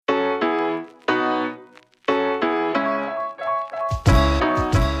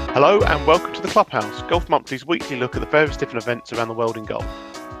Hello and welcome to the Clubhouse, Golf Monthly's weekly look at the various different events around the world in golf.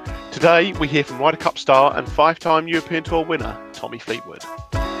 Today we hear from Ryder Cup star and five-time European Tour winner, Tommy Fleetwood.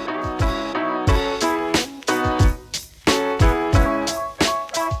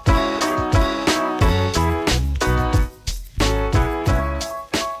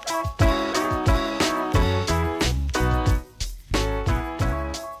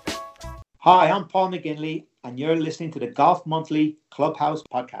 Hi, I'm Paul McGinley, and you're listening to the Golf Monthly Clubhouse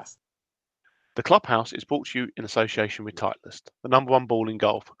podcast. The Clubhouse is brought to you in association with Titleist, the number one ball in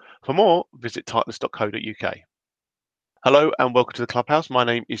golf. For more, visit titleist.co.uk. Hello and welcome to the Clubhouse. My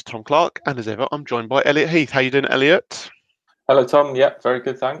name is Tom Clark, and as ever, I'm joined by Elliot Heath. How you doing, Elliot? Hello, Tom. Yeah, very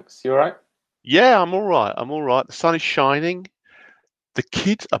good, thanks. You all right? Yeah, I'm all right. The sun is shining. The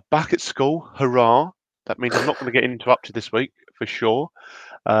kids are back at school. Hurrah. That means I'm not going to get interrupted this week, for sure.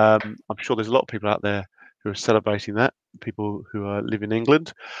 I'm sure there's a lot of people out there who are celebrating that, people who live in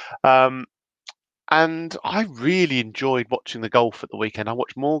England. And I really enjoyed watching the golf at the weekend. I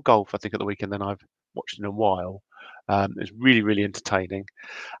watched more golf, I think, at the weekend than I've watched in a while. It was really, really entertaining.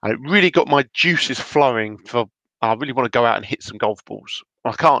 And it really got my juices flowing for, I really want to go out and hit some golf balls.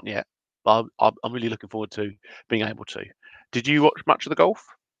 I can't yet, but I'm really looking forward to being able to. Did you watch much of the golf?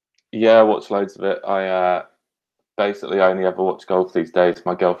 Yeah, I watch loads of it. I basically only ever watch golf these days.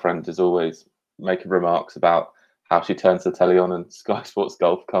 My girlfriend is always making remarks about how she turns the telly on and Sky Sports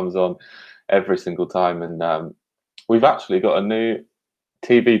Golf comes on every single time. And we've actually got a new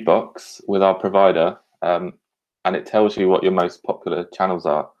TV box with our provider, and it tells you what your most popular channels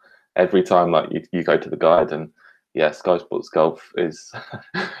are every time. Like you go to the guide, and yeah, Sky Sports Golf is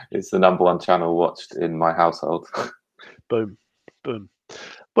is the number one channel watched in my household. Boom, boom.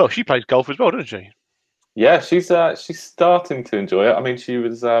 Well, she plays golf as well, doesn't she? Yeah, she's starting to enjoy it. I mean, she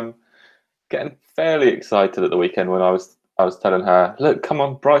was getting fairly excited at the weekend when I was telling her, "Look, come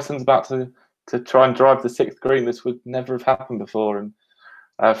on, Bryson's about to try and drive the sixth green. This would never have happened before." And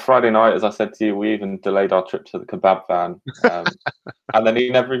Friday night, as I said to you, we even delayed our trip to the kebab van, and then he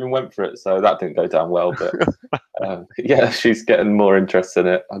never even went for it. So that didn't go down well. But yeah, she's getting more interest in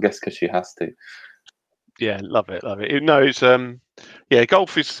it, I guess, because she has to. Yeah, love it. No, it's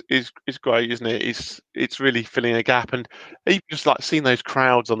golf is great, isn't it? It's really filling a gap, and even just like seeing those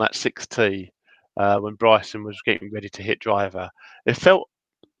crowds on that sixth tee when Bryson was getting ready to hit driver, it felt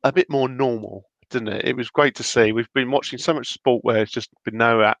a bit more normal, didn't it? It was great to see. We've been watching so much sport where it's just been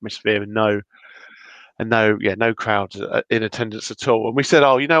no atmosphere and no crowds in attendance at all. And we said,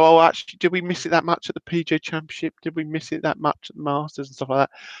 actually, did we miss it that much at the PGA Championship? Did we miss it that much at the Masters and stuff like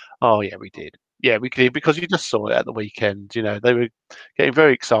that? Oh yeah, we did. Yeah, we did, because you just saw it at the weekend. They were getting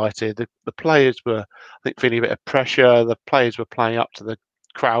very excited. The players were, I think, feeling a bit of pressure. The players were playing up to the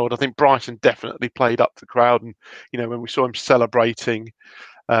crowd. I think Bryson definitely played up to the crowd. And, when we saw him celebrating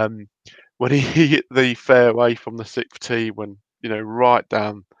when he hit the fairway from the sixth tee, when, right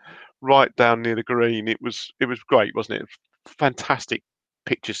down near the green, it was great, wasn't it? Fantastic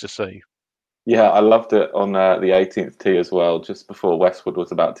pictures to see. Yeah, I loved it on the 18th tee as well, just before Westwood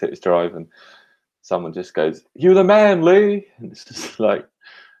was about to hit his drive, and someone just goes, "You're the man, Lee!" And it's just like,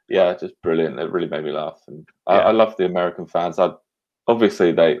 yeah, just brilliant. It really made me laugh, and I love the American fans.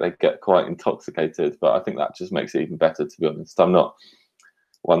 Obviously they get quite intoxicated, but I think that just makes it even better. To be honest, I'm not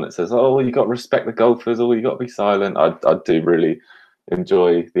one that says, "Oh, you got to respect the golfers," or "You got to be silent." I do really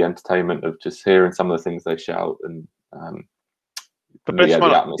enjoy the entertainment of just hearing some of the things they shout and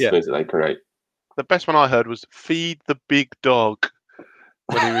the atmospheres that they create. The best one I heard was "Feed the big dog"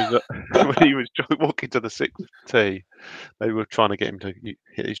 when he was walking to the sixth tee. They were trying to get him to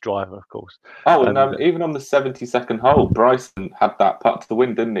hit his driver, of course. Oh, and even on the 72nd hole, Bryson had that putt to the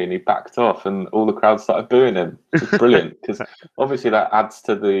wind, didn't he? And he backed off, and all the crowd started booing him. It's brilliant, because obviously that adds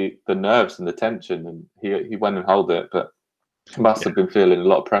to the nerves and the tension. And he went and held it, but he must have been feeling a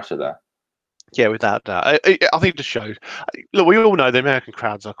lot of pressure there. Yeah, without doubt. I think it just shows. Look, we all know the American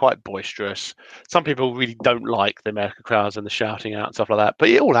crowds are quite boisterous. Some people really don't like the American crowds and the shouting out and stuff like that, but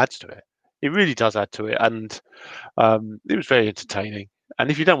it all adds to it. It really does add to it, and it was very entertaining.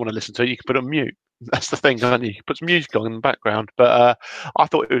 And if you don't want to listen to it, you can put it on mute. That's the thing, can't you? You can put some music on in the background. But I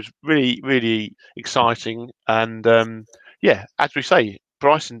thought it was really, really exciting. And as we say,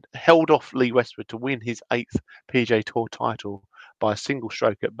 Bryson held off Lee Westwood to win his 8th PGA Tour title by a single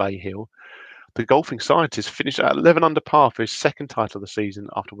stroke at Bay Hill. The golfing scientist finished at 11 under par for his second title of the season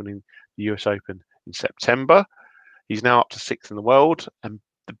after winning the US Open in September. He's now up to 6th in the world. And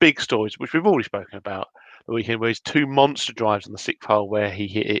the big stories, which we've already spoken about, the weekend where his two monster drives on the 6th hole, where he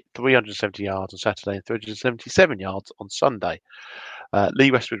hit it 370 yards on Saturday and 377 yards on Sunday.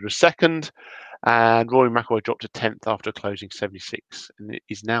 Lee Westwood was second, And Rory McIlroy dropped to 10th after closing 76, and it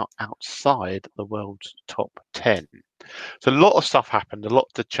is now outside the world's top 10. So a lot of stuff happened, a lot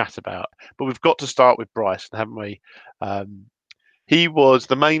to chat about, but we've got to start with Bryson, haven't we? He was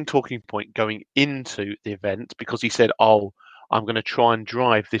the main talking point going into the event because he said, "Oh, I'm going to try and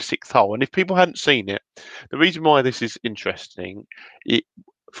drive this 6th hole." And if people hadn't seen it, the reason why this is interesting,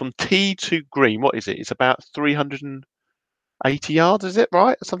 from tee to green, what is it? It's about 380 yards, is it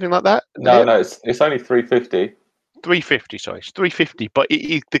right? Something like that? No, it's only 350. 350, sorry, it's 350, but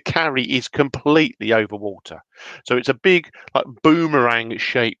the carry is completely over water. So it's a big, like, boomerang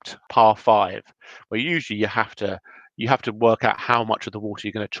shaped par 5, where usually you have to work out how much of the water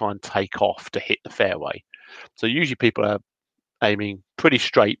you're going to try and take off to hit the fairway. So usually people are aiming pretty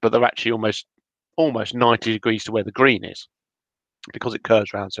straight, but they're actually almost 90 degrees to where the green is because it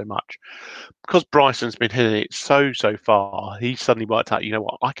curves around so much. Because Bryson's been hitting it so far, he suddenly worked out, you know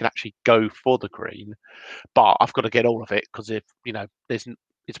what, I could actually go for the green, but I've got to get all of it because if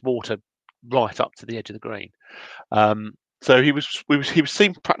it's water right up to the edge of the green. So he was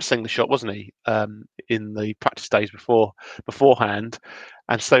seen practicing the shot, wasn't he? In the practice days beforehand,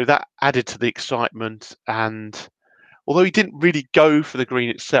 and so that added to the excitement. And although he didn't really go for the green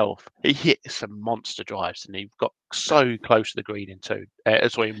itself, he hit some monster drives, and he got so close to the green in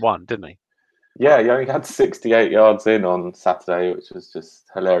one, didn't he? Yeah, he only had 68 yards in on Saturday, which was just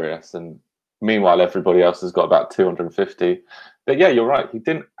hilarious. And meanwhile, everybody else has got about 250. But yeah, you're right. He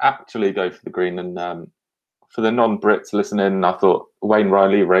didn't actually go for the green. And for the non-Brits listening, I thought Wayne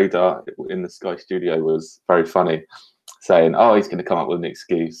Riley, Radar, in the Sky studio was very funny, saying, "Oh, he's going to come up with an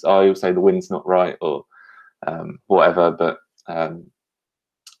excuse. Oh, he'll say the wind's not right or whatever." But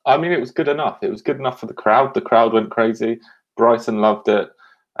I mean, it was good enough. It was good enough for the crowd. The crowd went crazy. Bryson loved it.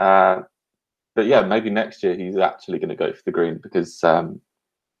 But yeah, maybe next year he's actually going to go for the green because,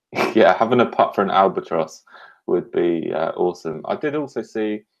 yeah, having a putt for an albatross would be awesome. I did also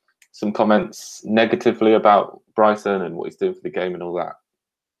see some comments negatively about Bryson and what he's doing for the game and all that.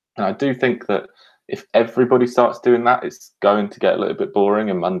 And I do think that if everybody starts doing that, it's going to get a little bit boring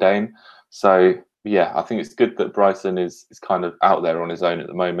and mundane. So yeah, I think it's good that Bryson is kind of out there on his own at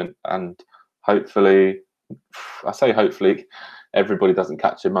the moment. And hopefully, I say hopefully, everybody doesn't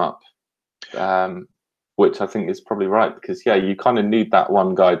catch him up. Which I think is probably right because yeah, you kind of need that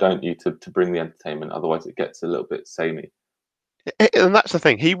one guy, don't you, to bring the entertainment. Otherwise, it gets a little bit samey. And that's the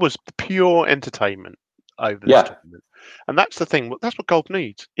thing. He was pure entertainment over this tournament, and that's the thing. That's what golf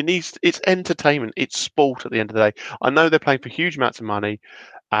needs. It's entertainment. It's sport at the end of the day. I know they're playing for huge amounts of money,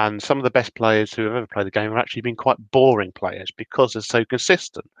 and some of the best players who have ever played the game have actually been quite boring players because they're so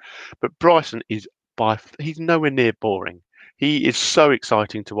consistent. But Bryson he's nowhere near boring. He is so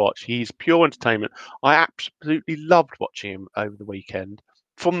exciting to watch. He's pure entertainment. I absolutely loved watching him over the weekend.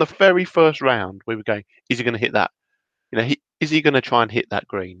 From the very first round, we were going, is he going to hit that? Is he going to try and hit that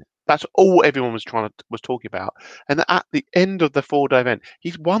green? That's all everyone was talking about. And at the end of the 4-day event,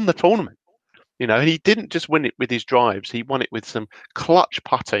 he's won the tournament. And he didn't just win it with his drives. He won it with some clutch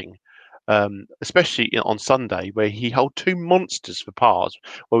putting, especially on Sunday, where he held 2 monsters for pars,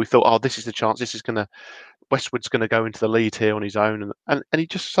 where we thought, oh, this is the chance. Westwood's going to go into the lead here on his own, and he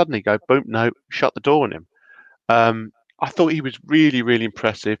just suddenly boom, no, shut the door on him. I thought he was really, really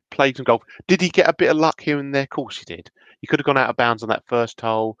impressive. Played some golf. Did he get a bit of luck here and there? Of course he did. He could have gone out of bounds on that first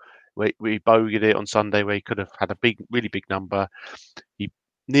hole where he bogeyed it on Sunday, where he could have had a really big number. He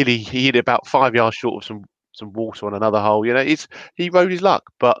hit it about 5 yards short of some water on another hole. He rode his luck,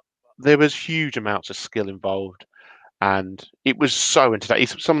 but there was huge amounts of skill involved. And it was so entertaining.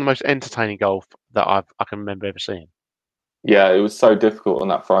 It's some of the most entertaining golf that I can remember ever seeing. Yeah, it was so difficult on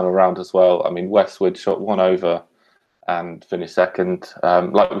that final round as well. I mean, Westwood shot 1 over and finished second.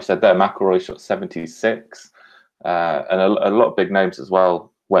 Like we said there, McIlroy shot 76. And a lot of big names as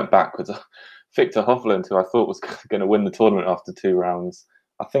well went backwards. Victor Hovland, who I thought was going to win the tournament after 2 rounds,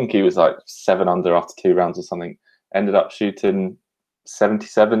 I think he was like 7 under after 2 rounds or something, ended up shooting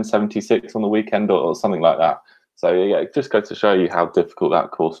 77, 76 on the weekend or something like that. So yeah, it just goes to show you how difficult that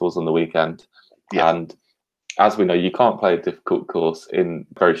course was on the weekend. Yeah. And as we know, you can't play a difficult course in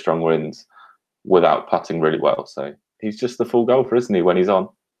very strong winds without putting really well. So he's just the full golfer, isn't he, when he's on?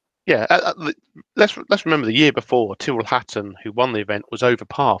 Yeah, let's remember the year before, Tyrrell Hatton, who won the event, was over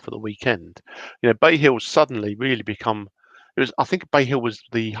par for the weekend. Bay Hill suddenly really become. I think Bay Hill was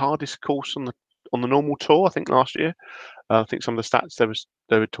the hardest course on the normal tour. I think last year. I think some of the stats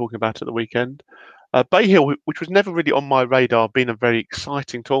they were talking about at the weekend. Bay Hill, which was never really on my radar, being a very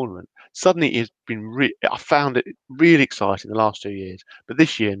exciting tournament. Suddenly, it's been. I found it really exciting the last 2 years, but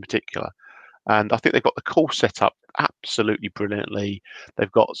this year in particular. And I think they've got the course set up absolutely brilliantly.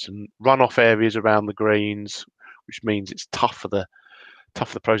 They've got some run-off areas around the greens, which means it's tough for the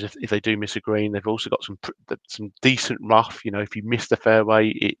pros if they do miss a green. They've also got some decent rough. If you miss the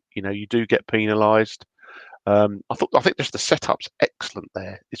fairway, you do get penalised. I think just the setup's excellent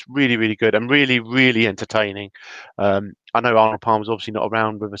there. It's really, really good and really, really entertaining. I know Arnold Palmer's obviously not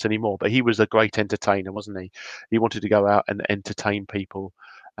around with us anymore, but he was a great entertainer, wasn't he? He wanted to go out and entertain people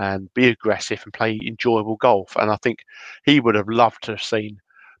and be aggressive and play enjoyable golf. And I think he would have loved to have seen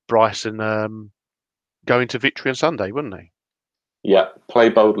Bryson go into victory on Sunday, wouldn't he? Yeah, play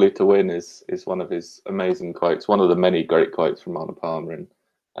boldly to win is one of his amazing quotes. One of the many great quotes from Arnold Palmer,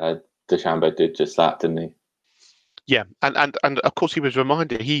 and DeChambeau did just that, didn't he? Yeah, and of course he was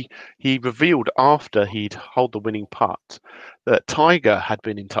reminded. He revealed after he'd hold the winning putt that Tiger had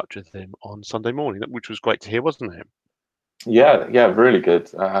been in touch with him on Sunday morning, which was great to hear, wasn't it? Yeah, really good.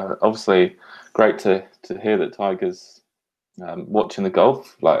 Obviously, great to hear that Tiger's watching the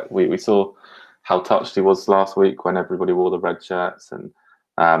golf. Like we saw how touched he was last week when everybody wore the red shirts, and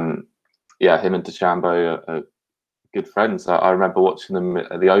him and DeChambeau are good friends. I remember watching them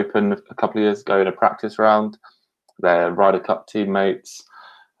at the Open a couple of years ago in a practice round. They're Ryder Cup teammates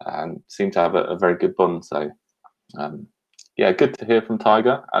and seem to have a very good bond. So, good to hear from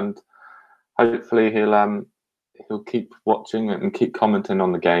Tiger, and hopefully he'll keep watching and keep commenting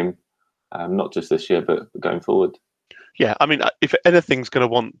on the game, not just this year, but going forward. Yeah, I mean, if anything's going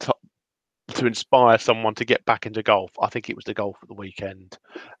to want to inspire someone to get back into golf, I think it was the golf at the weekend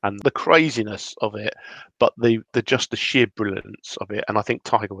and the craziness of it, but the sheer brilliance of it. And I think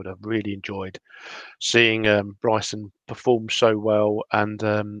Tiger would have really enjoyed seeing Bryson perform so well and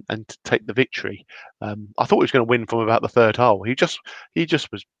to take the victory. I thought he was going to win from about the third hole. He just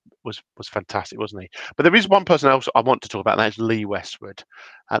was fantastic, wasn't he? But there is one person else I want to talk about, and that is Lee Westwood.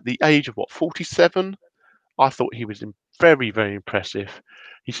 At the age of 47, I thought he was very, very impressive.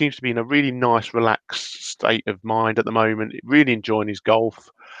 He seems to be in a really nice, relaxed state of mind at the moment, really enjoying his golf.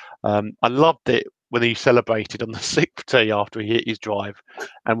 I loved it when he celebrated on the sixth tee after he hit his drive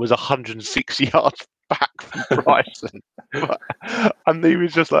and was 160 yards back from Bryson. And he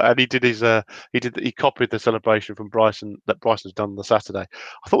was just like, and he did he copied the celebration from Bryson that Bryson's done on the Saturday.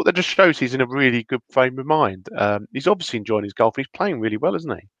 I thought that just shows he's in a really good frame of mind. He's obviously enjoying his golf. He's playing really well,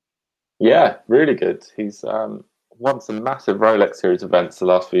 isn't he? Yeah, really good. He's won some massive Rolex Series events the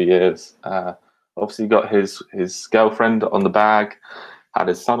last few years. Obviously got his girlfriend on the bag, had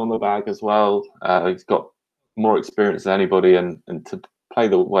his son on the bag as well. He's got more experience than anybody, and to play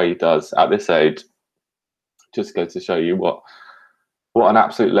the way he does at this age just goes to show you what an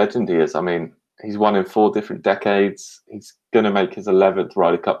absolute legend he is. I mean, he's won in 4 different decades. He's going to make his 11th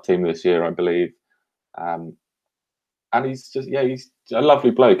Ryder Cup team this year, I believe. And he's a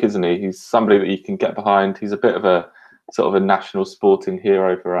lovely bloke, isn't he? He's somebody that you can get behind. He's a bit of a sort of a national sporting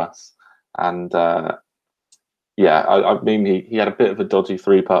hero for us. And I mean, he had a bit of a dodgy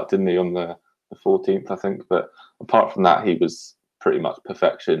 3-putt, didn't he, on the 14th, I think. But apart from that, he was pretty much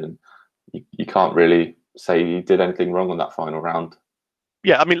perfection. And you can't really say he did anything wrong on that final round.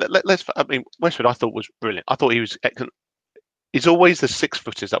 Yeah, I mean, Westwood I thought was brilliant. I thought he was excellent. It's always the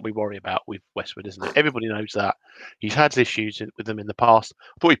 6-footers that we worry about with Westwood, isn't it? Everybody knows that. He's had issues with them in the past.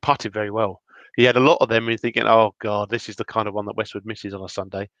 I thought he putted very well. He had a lot of them. You're thinking, oh God, this is the kind of one that Westwood misses on a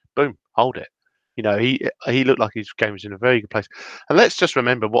Sunday. Boom, hold it. He looked like his game was in a very good place. And let's just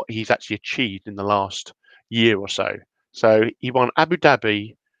remember what he's actually achieved in the last year or so. So he won Abu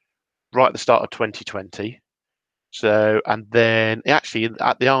Dhabi right at the start of 2020. So, and then actually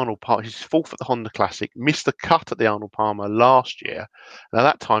at the Arnold Palmer, he's 4th at the Honda Classic, missed the cut at the Arnold Palmer last year. And at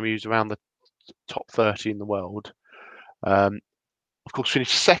that time, he was around the top 30 in the world. Of course,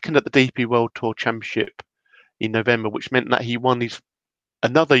 finished 2nd at the DP World Tour Championship in November, which meant that he won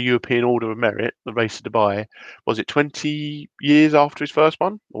another European Order of Merit, the Race to Dubai. Was it 20 years after his first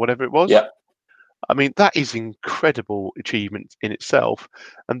one, or whatever it was? Yeah. I mean, that is incredible achievement in itself.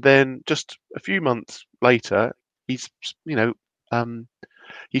 And then just a few months later, he's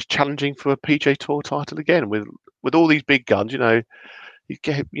challenging for a PGA Tour title again with all these big guns. He's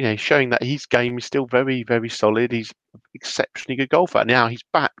showing that his game is still very, very solid. He's an exceptionally good golfer. Now he's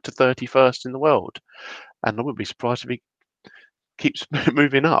back to 31st in the world, and I wouldn't be surprised if he keeps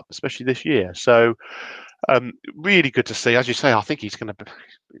moving up, especially this year. So, really good to see. As you say, I think he's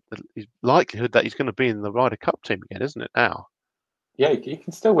likelihood that he's going to be in the Ryder Cup team again, isn't it now? Yeah, he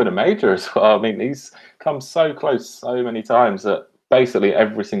can still win a major as well. I mean, he's come so close so many times at basically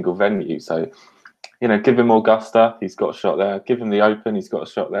every single venue. So, give him Augusta, he's got a shot there. Give him the Open, he's got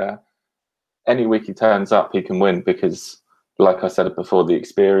a shot there. Any week he turns up, he can win because, like I said before, the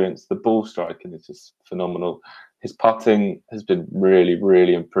experience, the ball striking is just phenomenal. His putting has been really,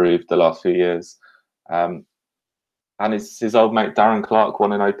 really improved the last few years. And his old mate Darren Clark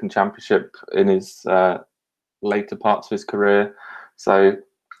won an Open Championship in his later parts of his career. So,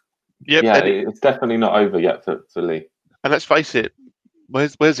 it's definitely not over yet for Lee. And let's face it,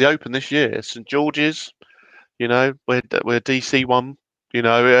 where's the Open this year? St George's, where DC won.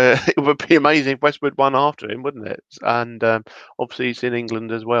 It would be amazing if Westwood won after him, wouldn't it? And obviously he's in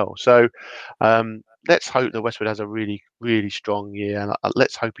England as well. So let's hope that Westwood has a really, really strong year, and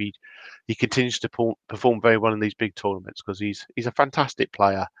let's hope he continues to perform very well in these big tournaments, because he's a fantastic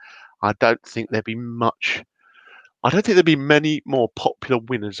player. I don't think there'd be many more popular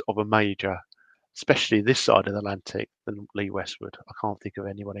winners of a major, especially this side of the Atlantic, than Lee Westwood. I can't think of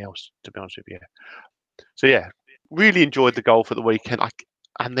anyone else, to be honest with you. So yeah, really enjoyed the golf at the weekend.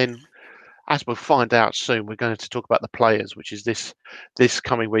 And then, as we'll find out soon, we're going to talk about the players, which is this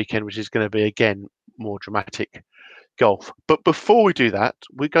coming weekend, which is going to be again more dramatic golf. But before we do that,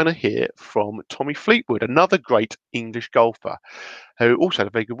 we're going to hear from Tommy Fleetwood, another great English golfer who also had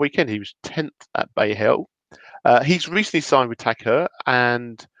a very good weekend. He was 10th at Bay Hill. He's recently signed with Tag Heuer,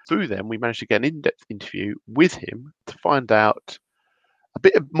 and through them we managed to get an in-depth interview with him to find out a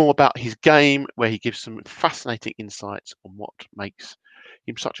bit more about his game, where he gives some fascinating insights on what makes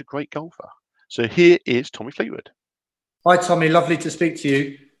him such a great golfer. So here is Tommy Fleetwood. Hi, Tommy. Lovely to speak to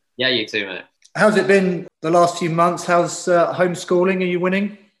you. Yeah, you too, mate. How's it been the last few months? How's homeschooling? Are you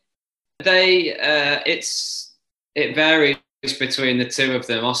winning? It varies between the two of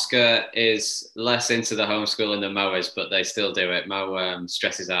them. Oscar is less into the homeschooling than Mo is, but they still do it. Mo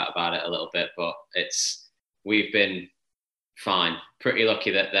stresses out about it a little bit, but we've been fine. Pretty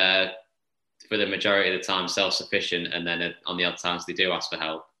lucky that they're, for the majority of the time, self-sufficient, and then on the odd times they do ask for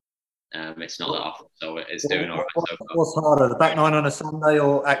help. It's not that often, so it's doing all right so far. What's harder, the back nine on a Sunday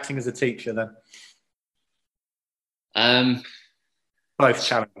or acting as a teacher then? Both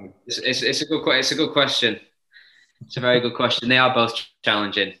challenging. It's a good question. It's a very good question. They are both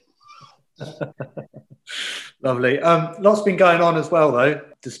challenging. Lovely. Lots been going on as well, though,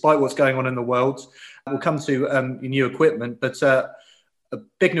 despite what's going on in the world. We'll come to your new equipment, but a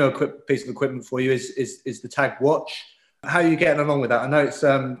big new piece of equipment for you is the Tag watch. How are you getting along with that? I know it's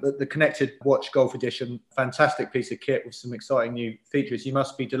the Connected Watch Golf Edition, fantastic piece of kit with some exciting new features. You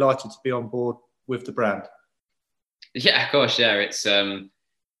must be delighted to be on board with the brand. Yeah, of course. Yeah, it's. I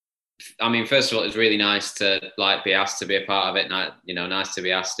mean, first of all, it's really nice to be asked to be a part of it. Nice to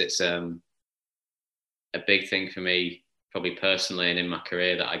be asked. It's a big thing for me, probably personally and in my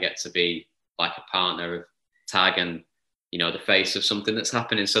career, that I get to be like a partner of Tag and the face of something that's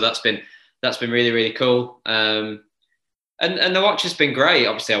happening. So that's been really, really cool. And the watch has been great.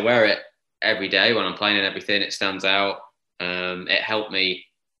 Obviously, I wear it every day when I'm playing and everything. It stands out. It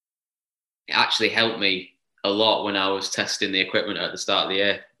actually helped me a lot when I was testing the equipment at the start of the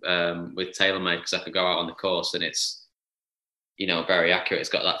year with TaylorMade, because I could go out on the course and it's, very accurate.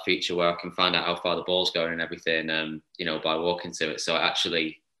 It's got that feature where I can find out how far the ball's going and everything, by walking to it. So it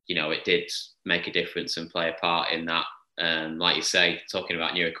actually, it did make a difference and play a part in that. Like you say, talking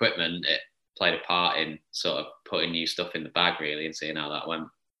about new equipment, it played a part in sort of putting new stuff in the bag, really, and seeing how that went.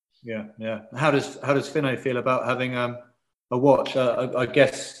 Yeah. How does Finno feel about having a watch? I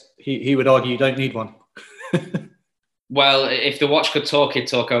guess he would argue you don't need one. Well, if the watch could talk, he'd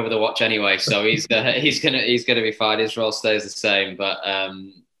talk over the watch anyway. So he's gonna be fine. His role stays the same. But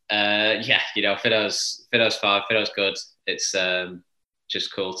Finno's fine. Finno's good. It's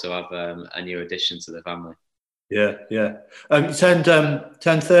just cool to have a new addition to the family. Yeah. You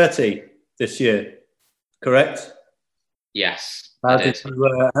turned 30 this year, correct? Yes. Had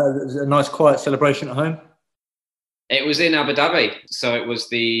a nice quiet celebration at home? It was in Abu Dhabi. So it was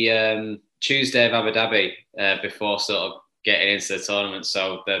the Tuesday of Abu Dhabi before sort of getting into the tournament.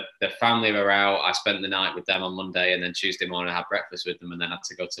 So the family were out. I spent the night with them on Monday, and then Tuesday morning I had breakfast with them, and then I had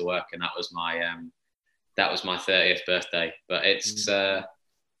to go to work. And that was my 30th birthday. But it's growing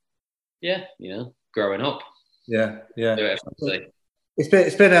up. Yeah.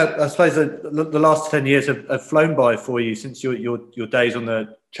 It's been I suppose the last 10 years have flown by for you since your days on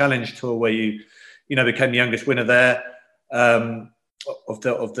the Challenge Tour, where you became the youngest winner there of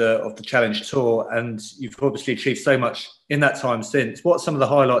the Challenge Tour, and you've obviously achieved so much in that time since. What's some of the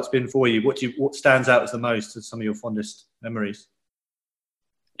highlights been for you? What stands out as the most as some of your fondest memories?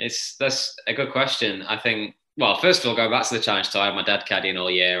 That's a good question. I think, well, first of all, going back to the Challenge Tour, I had my dad caddying all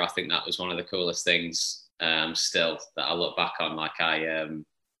year. I think that was one of the coolest things still that I look back on. Like I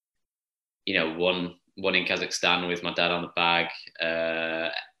won in Kazakhstan with my dad on the bag.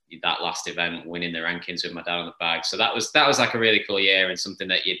 that last event, winning the rankings with my dad on the bag. So that was like a really cool year and something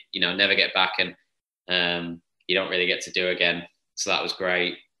that you never get back, and you don't really get to do again. So that was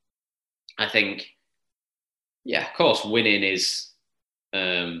great. I think, yeah, of course, winning is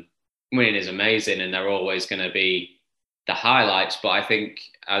amazing, and they're always going to be the highlights. But I think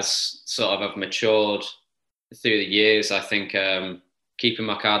as sort of I've matured through the years, I think keeping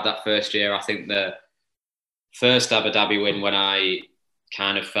my card that first year, I think the first Abu Dhabi win, when I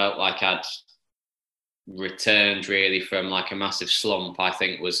kind of felt like I'd returned really from like a massive slump, I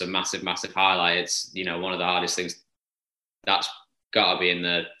think was a massive highlight. It's, one of the hardest things. That's got to be in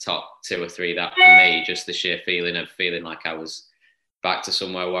the top 2 or 3, that for me, just the sheer feeling like I was back to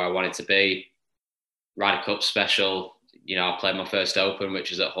somewhere where I wanted to be. Ryder Cup special, I played my first Open, which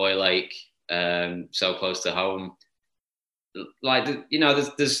was at Hoylake, so close to home. Like,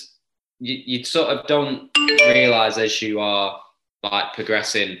 there's you sort of don't realise as you are like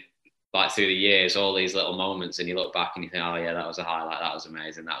progressing like through the years, all these little moments, and you look back and you think, oh yeah, that was a highlight, that was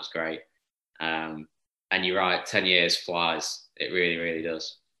amazing, that was great. And you're right, 10 years flies. It really, really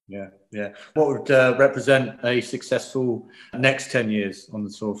does. Yeah. What would represent a successful next 10 years on the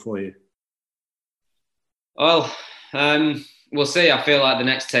tour for you? Well, we'll see. I feel like the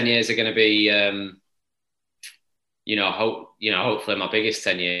next 10 years are going to be, hopefully my biggest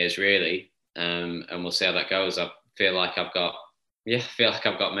 10 years, really. And we'll see how that goes. I feel like I've got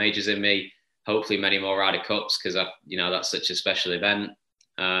majors in me. Hopefully, many more Ryder Cups, because that's such a special event.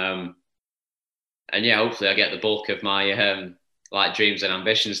 And yeah, hopefully I get the bulk of my dreams and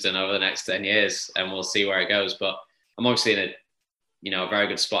ambitions done over the next 10 years, and we'll see where it goes. But I'm obviously in a very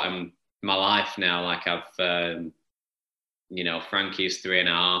good spot in my life now. Like I've, Frankie's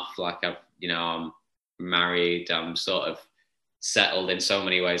 3.5. Like I'm married. I'm sort of settled in so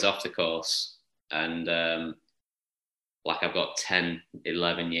many ways off the course, and I've got 10,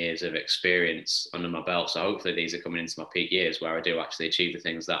 11 years of experience under my belt. So hopefully these are coming into my peak years where I do actually achieve the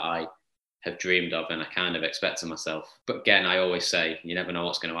things that I have dreamed of and I kind of expect of myself. But again, I always say you never know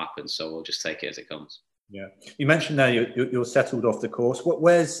what's going to happen, so we'll just take it as it comes. Yeah, you mentioned there you're settled off the course.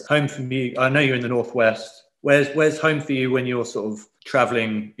 Where's home for you? I know you're in the Northwest. Where's home for you when you're sort of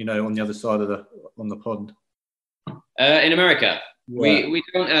traveling, on the other side of the pond? In America, yeah. we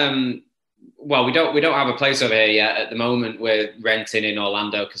don't. We don't have a place over here yet. At the moment, we're renting in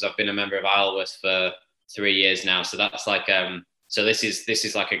Orlando because I've been a member of Isleworth for 3 years now. So that's like so this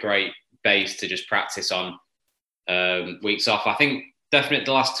is like a great base to just practice on weeks off. I think definitely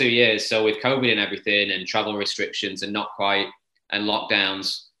the last 2 years, so with COVID and everything and travel restrictions and and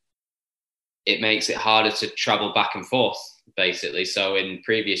lockdowns, it makes it harder to travel back and forth basically. So in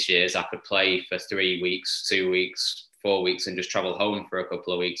previous years I could play for 3 weeks, 2 weeks, 4 weeks and just travel home for a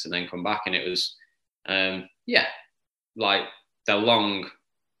couple of weeks and then come back, and it was like the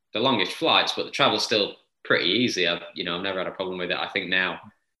longest flights, but the travel's still pretty easy. I've never had a problem with it. I think now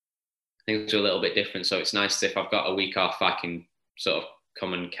things are a little bit different, so it's nice if I've got a week off, I can sort of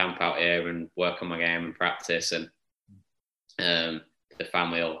come and camp out here and work on my game and practice, and the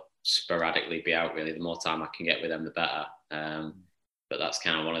family will sporadically be out. Really, the more time I can get with them, the better. But that's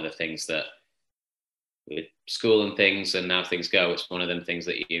kind of one of the things that with school and things and how things go, it's one of them things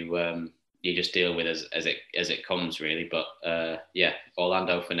that you just deal with as it comes, really. But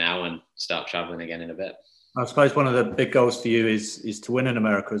Orlando for now, and start traveling again in a bit. I suppose one of the big goals for you is to win in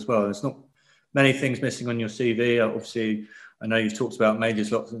America as well. There's not many things missing on your CV. Obviously, I know you've talked about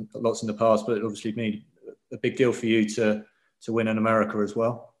majors lots in the past, but it obviously made a big deal for you to win in America as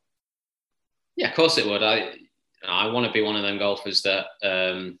well. Yeah, of course it would. I want to be one of them golfers that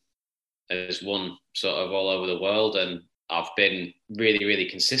has won sort of all over the world, and I've been really, really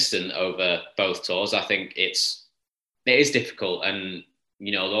consistent over both tours. I think it is difficult, and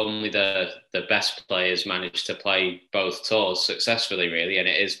only the best players manage to play both tours successfully, really, and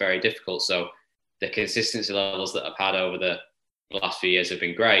it is very difficult. So the consistency levels that I've had over the last few years have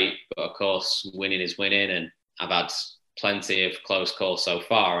been great, but of course winning is winning, and I've had plenty of close calls so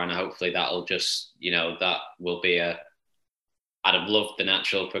far, and hopefully that'll just, that will be I'd have loved the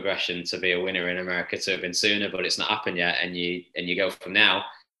natural progression to be a winner in America to have been sooner, but it's not happened yet, and you go from now,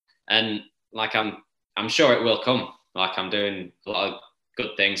 and like I'm sure it will come. Like I'm doing a lot of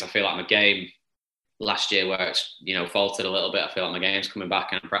good things. I feel like my game last year where it's faltered a little bit, I feel like my game's coming back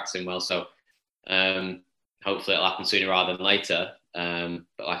and I'm practicing well, so hopefully it'll happen sooner rather than later,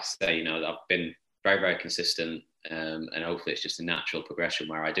 but like I say, I've been very, very consistent, and hopefully it's just a natural progression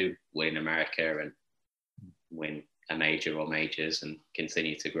where I do win in America and win a major or majors and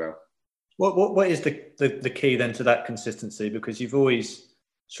continue to grow. What is the key then to that consistency? Because you've always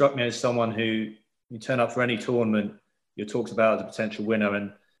struck me as someone who, you turn up for any tournament, you're talked about as a potential winner,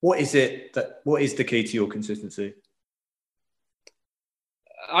 and What is the key to your consistency?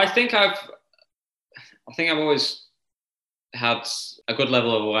 I think I've always had a good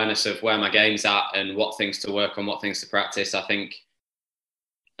level of awareness of where my game's at and what things to work on, what things to practice. I think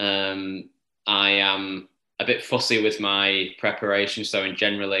I am a bit fussy with my preparation. So in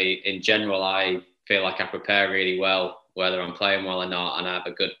general, I feel like I prepare really well, whether I'm playing well or not, and I have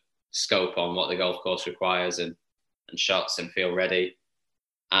a good scope on what the golf course requires and shots and feel ready.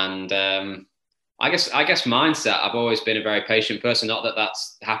 And I guess mindset, I've always been a very patient person. Not that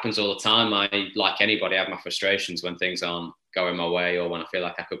happens all the time. I, like anybody, have my frustrations when things aren't going my way or when I feel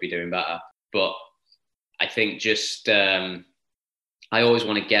like I could be doing better. But I think just I always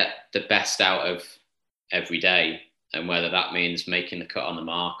want to get the best out of every day, and whether that means making the cut on the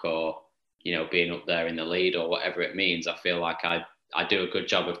mark or, you know, being up there in the lead or whatever it means, I feel like I do a good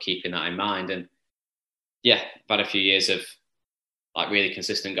job of keeping that in mind. And yeah, I've had a few years of like really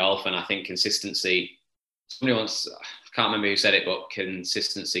consistent golf, and I think consistency, somebody once, I can't remember who said it, but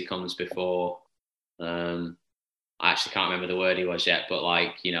consistency comes before, I actually can't remember the word he was yet, but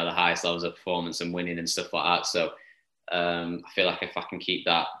like, you know, the highest levels of performance and winning and stuff like that. So I feel like if I can keep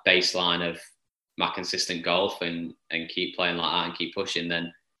that baseline of my consistent golf and keep playing like that and keep pushing,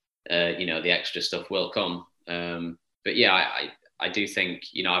 then you know, the extra stuff will come. But yeah, I do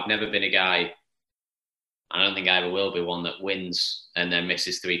think, you know, I've never been a guy, I don't think I ever will be one that wins and then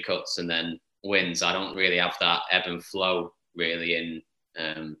misses 3 cuts and then wins. I don't really have that ebb and flow really in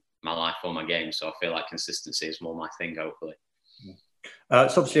my life or my game. So I feel like consistency is more my thing, hopefully.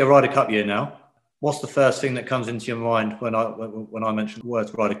 It's obviously a Ryder Cup year now. What's the first thing that comes into your mind when I mention the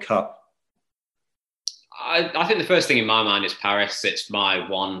words Ryder Cup? I think the first thing in my mind is Paris. It's my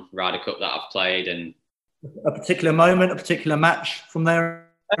one Ryder Cup that I've played. And a particular moment, a particular match from there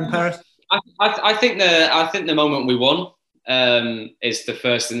in Paris? I think the moment we won is the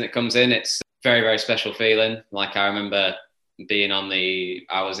first thing that comes in. It's a very, very special feeling. Like I remember being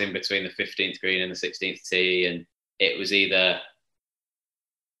I was in between the 15th green and the 16th tee, and it was either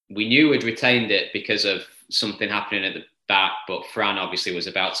we knew we'd retained it because of something happening at the back, but Fran obviously was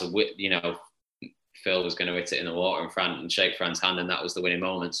about to, you know, Phil was going to hit it in the water and shake Fran's hand, and that was the winning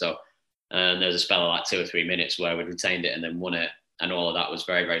moment. So there was a spell of like 2 or 3 minutes where we'd retained it and then won it. And all of that was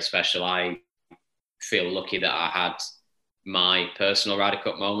very, very special. I feel lucky that I had my personal Ryder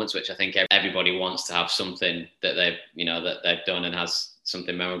Cup moments, which I think everybody wants to have something that they've done and has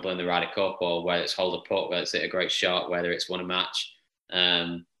something memorable in the Ryder Cup, or whether it's hold a putt, whether it's hit a great shot, whether it's won a match.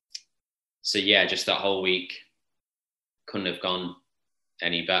 So yeah, just that whole week couldn't have gone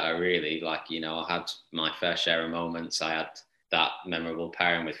any better, really. Like, you know, I had my fair share of moments. I had that memorable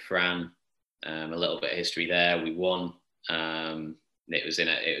pairing with Fran, a little bit of history there. We won. It was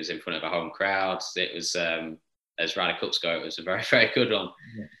in front of a home crowd. It was, as Ryder Cups go, it was a very, very good one.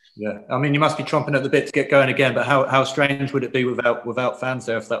 Yeah, I mean, you must be chomping at the bit to get going again. But how strange would it be without fans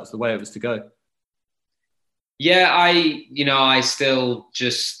there if that was the way it was to go? Yeah, I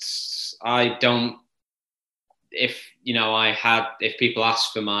don't. If people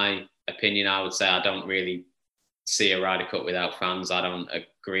ask for my opinion, I would say I don't really see a Ryder Cup without fans. I don't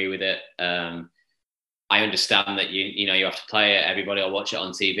agree with it. I understand that you have to play it. Everybody will watch it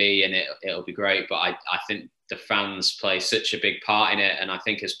on TV and it'll be great. But I think the fans play such a big part in it. And I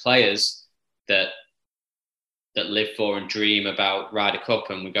think as players that live for and dream about Ryder Cup,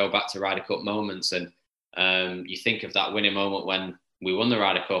 and we go back to Ryder Cup moments, and you think of that winning moment when we won the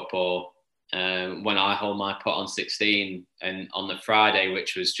Ryder Cup, or when I hold my putt on 16 and on the Friday,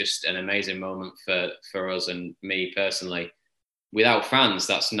 which was just an amazing moment for us and me personally. Without fans,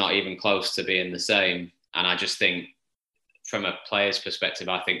 that's not even close to being the same. And I just think, from a player's perspective,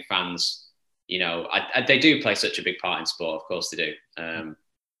 I think fans, they do play such a big part in sport. Of course they do. And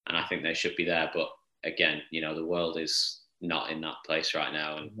I think they should be there. But again, the world is not in that place right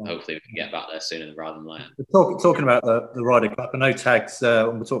now. And hopefully we can get back there sooner rather than later. Talking about the Ryder Cup, I know Tag's,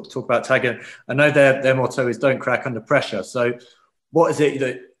 when we talk about Tag, I know their motto is don't crack under pressure. So what is it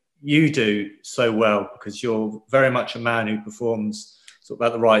that you do so well? Because you're very much a man who performs sort of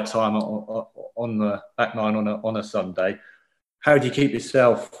at the right time on the back nine on a Sunday. How do you keep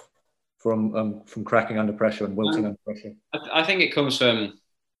yourself from cracking under pressure and wilting under pressure? I think it comes from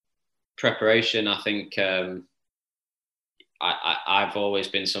preparation. I think I've always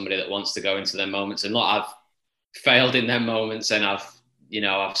been somebody that wants to go into their moments, and I've failed in their moments, and I've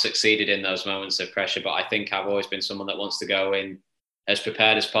succeeded in those moments of pressure. But I think I've always been someone that wants to go in as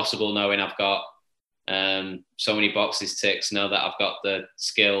prepared as possible, knowing I've got so many boxes ticked, know that I've got the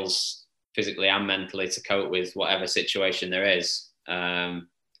skills physically and mentally to cope with whatever situation there is. And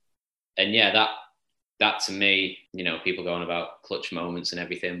yeah, that to me, you know, people go on about clutch moments and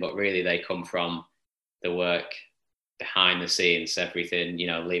everything, but really they come from the work behind the scenes, everything, you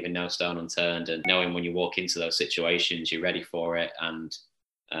know, leaving no stone unturned, and knowing when you walk into those situations, you're ready for it, and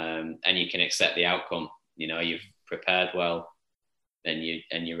you can accept the outcome. You know, you've prepared well, and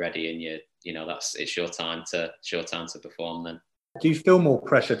you're ready, and you know, it's your time to perform then. Do you feel more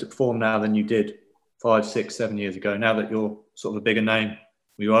pressure to perform now than you did 5, 6, 7 years ago, now that you're sort of a bigger name?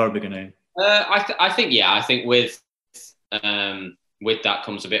 You are a bigger name. I think with that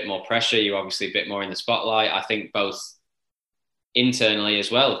comes a bit more pressure. You're obviously a bit more in the spotlight. I think both internally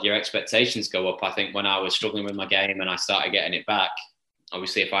as well, your expectations go up. I think when I was struggling with my game and I started getting it back,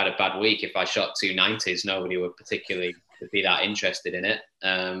 obviously if I had a bad week, if I shot 290s, nobody would particularly be that interested in it.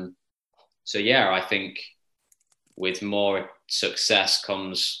 So yeah, I think with more success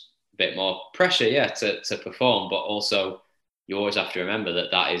comes a bit more pressure, to perform, but also you always have to remember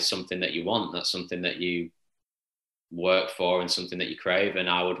that is something that you want. That's something that you work for and something that you crave. And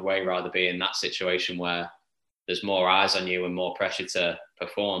I would way rather be in that situation where there's more eyes on you and more pressure to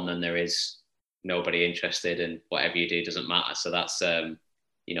perform than there is nobody interested, and whatever you do doesn't matter. So that's,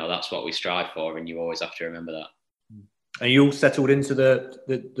 you know, that's what we strive for, and you always have to remember that. Are you all settled into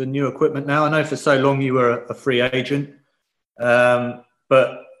the new equipment now? I know for so long you were a free agent,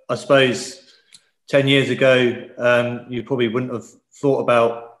 but I suppose 10 years ago, you probably wouldn't have thought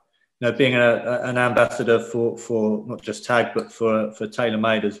about, you know, being an ambassador for not just Tag, but for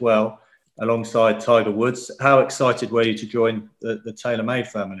TaylorMade as well, alongside Tiger Woods. How excited were you to join the TaylorMade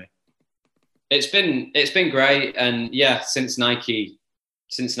family? It's been great, and yeah, since Nike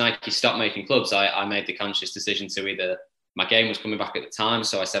stopped making clubs, I made the conscious decision to either, my game was coming back at the time,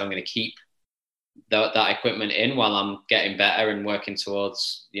 so I said I'm going to keep that equipment in while I'm getting better and working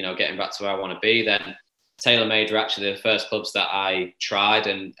towards, you know, getting back to where I want to be. Then TaylorMade were actually the first clubs that I tried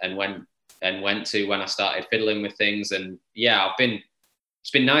and went to when I started fiddling with things. And yeah,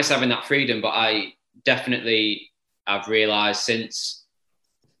 it's been nice having that freedom, but I've realised since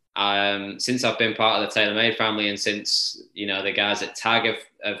I've been part of the TaylorMade family, and since, you know, the guys at Tag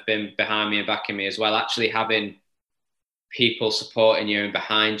have been behind me and backing me as well, actually having people supporting you and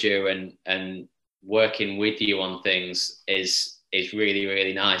behind you and working with you on things is really,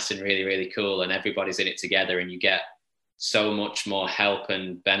 really nice and really, really cool. And everybody's in it together, and you get so much more help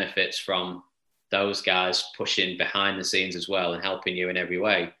and benefits from those guys pushing behind the scenes as well and helping you in every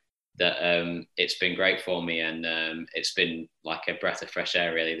way, that it's been great for me. And it's been like a breath of fresh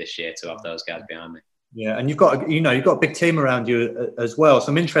air really this year to have those guys behind me. Yeah, and you've got a big team around you as well.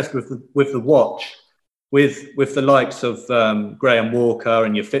 So I'm interested with the watch, with the likes of Graham Walker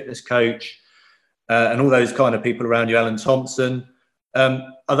and your fitness coach, and all those kind of people around you, Alan Thompson.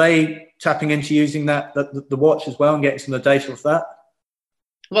 Are they tapping into using the watch as well and getting some of the data off that?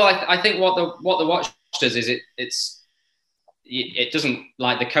 Well, I think what the watch does is it doesn't,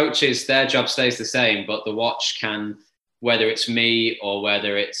 like, the coaches, their job stays the same, but the watch can, whether it's me or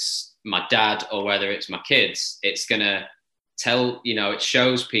whether it's my dad or whether it's my kids, it's gonna tell, you know, it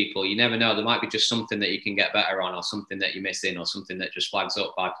shows people. You never know, there might be just something that you can get better on, or something that you're missing, or something that just flags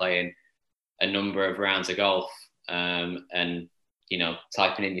up by playing a number of rounds of golf, and, you know,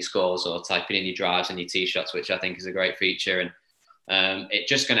 typing in your scores or typing in your drives and your tee shots, which I think is a great feature. And it's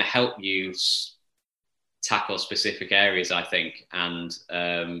just going to help you tackle specific areas, I think. And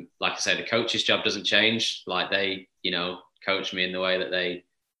like I say, the coach's job doesn't change. Like, they, you know, coach me in the way that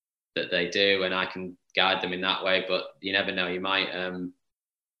they do, and I can guide them in that way. But you never know, you might,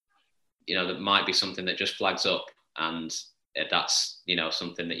 you know, there might be something that just flags up, and that's, you know,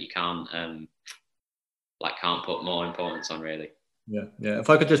 something that you can't put more importance on, really. Yeah. If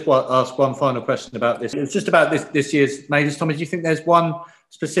I could just ask one final question about this. It's just about this year's majors. Tommy, do you think there's one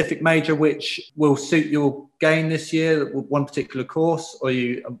specific major which will suit your game this year, one particular course? Or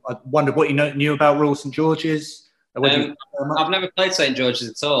I wondered what you knew about Royal St George's? I've never played St George's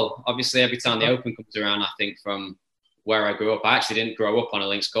at all. Obviously, every time the Open comes around, I think from where I grew up, I actually didn't grow up on a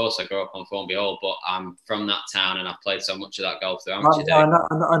links course. I grew up on Formby Hall, but I'm from that town and I've played so much of that golf through amateur days. I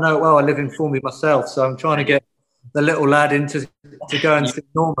know it well. I live in Formby myself, so I'm trying to get the little lad into to go and see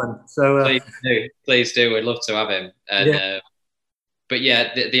Norman. So please do. We'd love to have him. And, yeah. But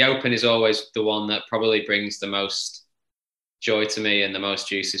yeah, the Open is always the one that probably brings the most joy to me and the most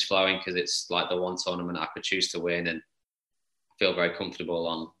juices flowing, because it's like the one tournament I could choose to win, and I feel very comfortable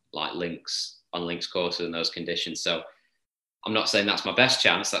on links courses and those conditions. So I'm not saying that's my best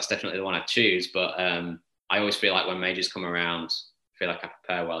chance. That's definitely the one I'd choose. But I always feel like when majors come around, I feel like I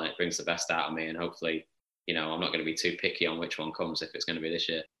prepare well and it brings the best out of me. And hopefully, you know, I'm not going to be too picky on which one comes if it's going to be this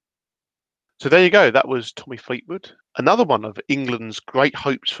year. So there you go. That was Tommy Fleetwood, another one of England's great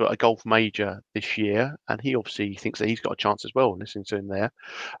hopes for a golf major this year. And he obviously thinks that he's got a chance as well, listening to him there.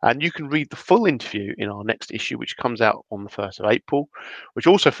 And you can read the full interview in our next issue, which comes out on the 1st of April, which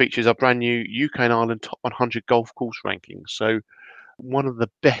also features our brand new UK and Ireland top 100 golf course rankings. So one of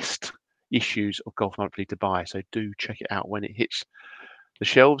the best issues of Golf Monthly to buy. So do check it out when it hits the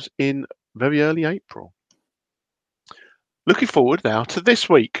shelves in very early April. Looking forward now to this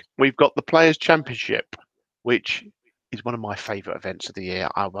week, we've got the Players' Championship, which is one of my favourite events of the year.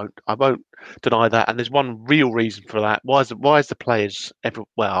 I won't deny that, and there's one real reason for that. Why is the Players ever?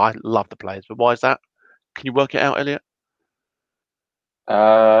 Well, I love the Players, but why is that? Can you work it out, Elliot?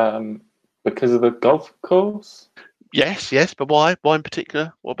 Because of the golf course. Yes, but why? Why in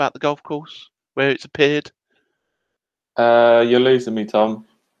particular? What about the golf course where it's appeared? You're losing me, Tom.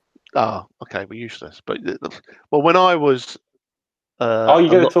 Oh, okay, we're useless. But well, when I was, you're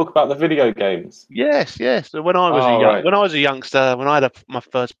going to talk about the video games? Yes. So when I was when I was a youngster, when I had my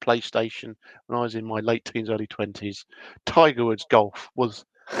first PlayStation, when I was in my late teens, early 20s, Tiger Woods Golf was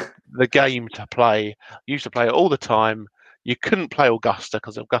the game to play. I used to play it all the time. You couldn't play Augusta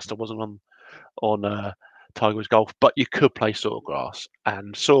because Augusta wasn't on Tiger Woods Golf, but you could play Sawgrass,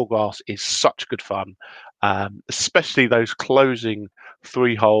 and Sawgrass is such good fun, especially those closing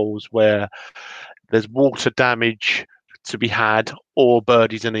 3 holes where there's water damage to be had or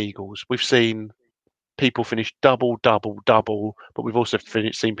birdies and eagles. We've seen people finish double, but we've also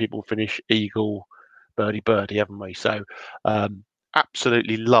seen people finish eagle, birdie, haven't we? So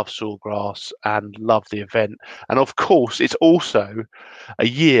absolutely love Sawgrass and love the event. And of course, it's also a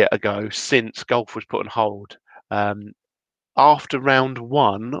year ago since golf was put on hold. After round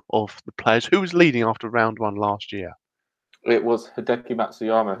 1 of the Players, who was leading after round 1 last year? It was Hideki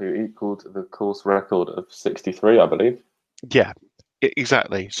Matsuyama who equalled the course record of 63, I believe. Yeah,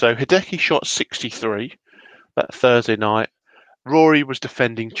 exactly. So Hideki shot 63 that Thursday night. Rory was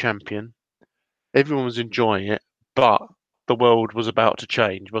defending champion. Everyone was enjoying it, but the world was about to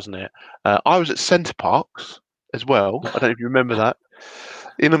change, wasn't it? I was at Centre Parks as well. I don't know if you remember that.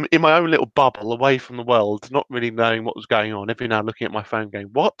 In my own little bubble, away from the world, not really knowing what was going on. Every now looking at my phone, going,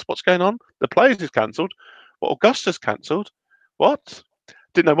 "What's going on? The Players is cancelled. What, Augusta's cancelled? What?"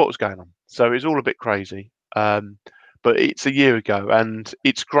 Didn't know what was going on. So it was all a bit crazy. But it's a year ago, and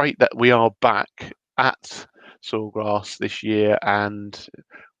it's great that we are back at Sawgrass this year, and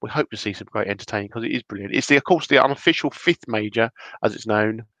we hope to see some great entertaining because it is brilliant. It's of course the unofficial 5th major, as it's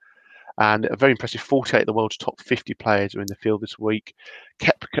known, and a very impressive 48 of the world's top 50 players are in the field this week.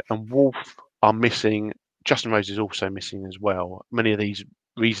 Koepka and Wolf are missing. Justin Rose is also missing as well. Many of these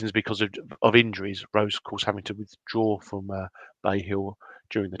reasons because of injuries. Rose, of course, having to withdraw from Bay Hill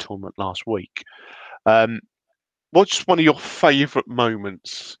during the tournament last week. What's one of your favourite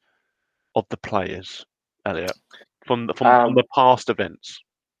moments of the Players, Elliot, from the past events?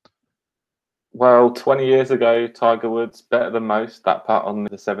 Well, 20 years ago, Tiger Woods, better than most. That putt on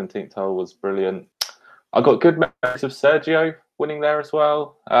the 17th hole was brilliant. I got good memories of Sergio winning there as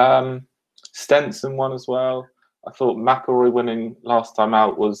well. Stenson won as well. I thought McIlroy winning last time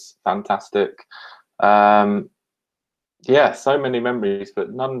out was fantastic. So many memories,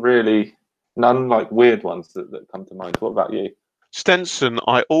 but none like weird ones that come to mind. What about you? Stenson,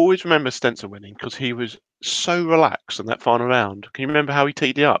 I always remember Stenson winning because he was so relaxed in that final round. Can you remember how he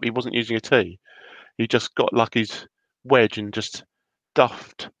teed it up? He wasn't using a tee. He just got like his wedge and just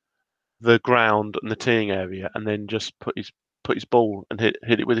duffed the ground and the teeing area, and then just put his ball and hit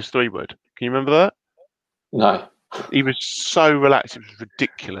it with his 3-wood. Can you remember that? No. He was so relaxed; it was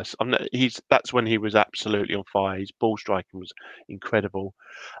ridiculous. That's when he was absolutely on fire. His ball striking was incredible.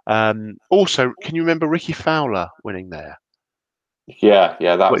 Also, can you remember Ricky Fowler winning there? Yeah,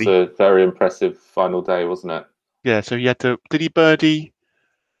 that was a very impressive final day, wasn't it? Yeah, so did he birdie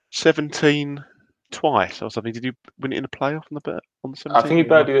 17 twice or something? Did he win it in a playoff on the 17th? I think he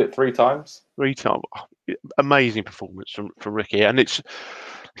birdied it 3 times. 3 times. Amazing performance from Ricky, and it's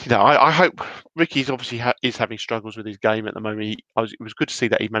I hope Ricky's obviously is having struggles with his game at the moment. It was good to see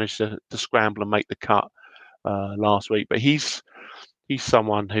that he managed to scramble and make the cut last week, but he's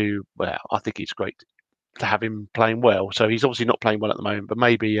someone who, well, I think it's great to have him playing well. So he's obviously not playing well at the moment, but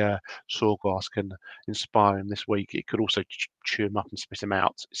maybe Sawgrass can inspire him this week. It could also chew him up and spit him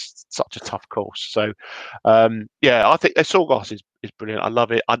out. It's such a tough course. So I think Sawgrass is brilliant. I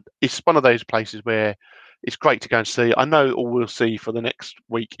love it. It's one of those places where it's great to go and see. I know all we'll see for the next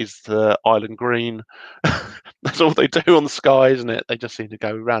week is the Island Green. That's all they do on the sky, isn't it? They just seem to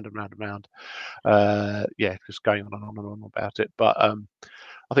go round and round and round. Just going on and on and on about it. But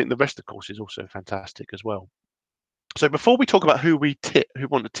I think the rest of the course is also fantastic as well. So before we talk about who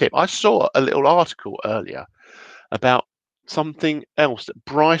want to tip, I saw a little article earlier about something else that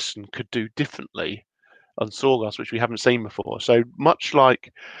Bryson could do differently on Sawgrass, which we haven't seen before. So much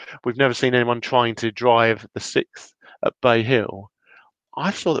like we've never seen anyone trying to drive the 6th at Bay Hill,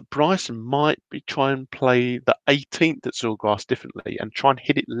 I thought that Bryson might be trying to play the 18th at Sawgrass differently and try and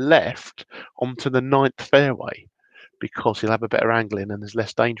hit it left onto the 9th fairway because he'll have a better angling and there's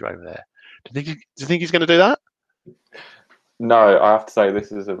less danger over there. Do you think he's going to do that? No, I have to say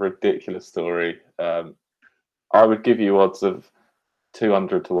this is a ridiculous story. I would give you odds of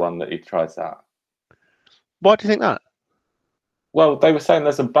 200 to 1 that he tries that. Why do you think that? Well, they were saying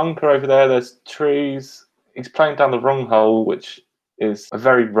there's a bunker over there, there's trees. He's playing down the wrong hole, which is a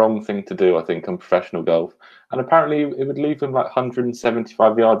very wrong thing to do, I think, on professional golf. And apparently it would leave him like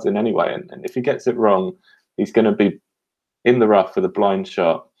 175 yards in anyway. And if he gets it wrong, he's going to be in the rough with a blind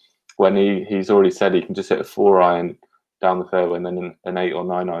shot when he's already said he can just hit a 4-iron down the fairway and then an 8 or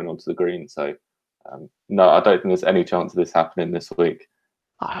 9-iron onto the green. So, no, I don't think there's any chance of this happening this week.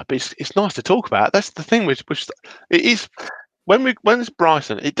 But it's nice to talk about. That's the thing which it is when it's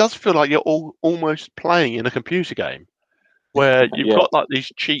Bryson, it does feel like you're almost playing in a computer game where you've got like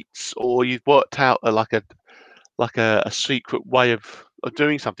these cheats or you've worked out a secret way of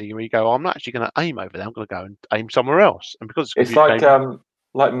doing something where you go, I'm not actually going to aim over there. I'm going to go and aim somewhere else. And because it's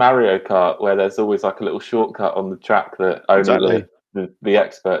like Mario Kart, where there's always like a little shortcut on the track that only the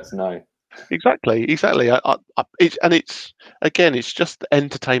experts know. Exactly. It's just the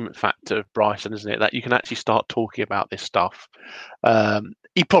entertainment factor of Bryson, isn't it? That you can actually start talking about this stuff.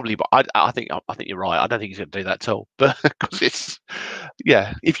 He probably, but I think you're right. I don't think he's going to do that at all. But because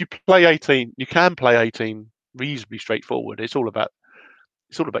if you play 18, you can play 18 reasonably straightforward. It's all about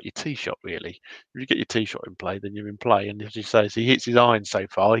your tee shot, really. If you get your tee shot in play, then you're in play. And as you say, as he hits his irons so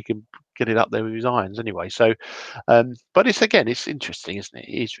far, he can get it up there with his irons anyway. So, but it's interesting, isn't it?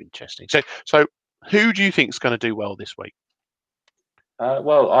 It is interesting. So who do you think is going to do well this week?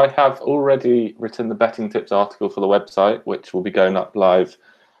 Well, I have already written the betting tips article for the website, which will be going up live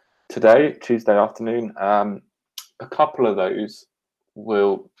today, Tuesday afternoon. A couple of those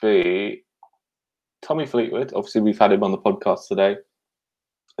will be Tommy Fleetwood. Obviously, we've had him on the podcast today.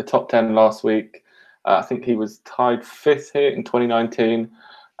 The top 10 last week. I think he was tied 5th here in 2019.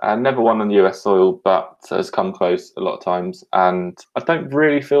 Never won on US soil, but has come close a lot of times. And I don't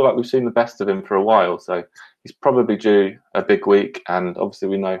really feel like we've seen the best of him for a while. So he's probably due a big week. And obviously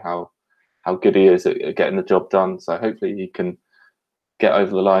we know how good he is at getting the job done. So hopefully he can get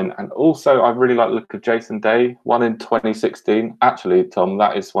over the line. And also I really like the look of Jason Day, won in 2016. Actually, Tom,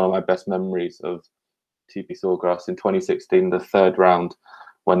 that is one of my best memories of TPC Sawgrass in 2016, the 3rd round,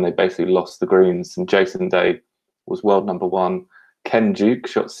 when they basically lost the greens, and Jason Day was world number 1. Ken Duke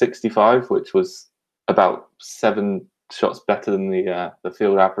shot 65, which was about 7 shots better than the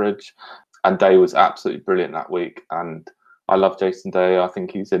field average. And Day was absolutely brilliant that week. And I love Jason Day. I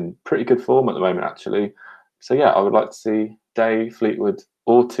think he's in pretty good form at the moment, actually. So yeah, I would like to see Day, Fleetwood,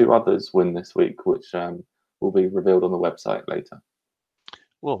 or 2 others win this week, which will be revealed on the website later.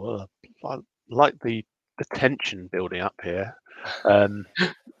 Well, I like the tension building up here.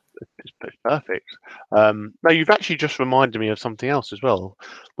 It's perfect. No, you've actually just reminded me of something else as well,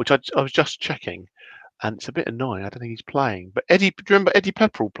 which I was just checking, and it's a bit annoying. I don't think he's playing. But do you remember Eddie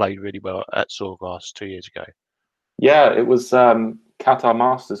Pepperell played really well at Sawgrass 2 years ago? Yeah, it was Qatar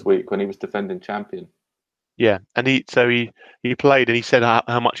Masters week when he was defending champion. Yeah, and he played and he said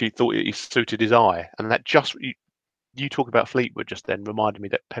how much he thought he suited his eye, and that just you talk about Fleetwood just then reminded me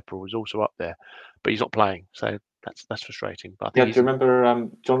that Pepperell was also up there, but he's not playing, so that's frustrating. But I think do you remember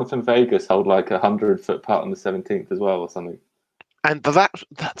Jonathan Vegas hold like 100-foot putt on the 17th as well or something? And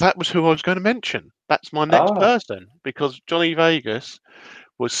that was who I was going to mention. That's my next person, because Johnny Vegas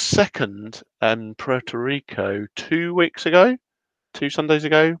was 2nd in Puerto Rico 2 Sundays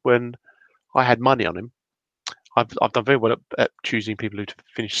ago, when I had money on him. I've done very well at choosing people who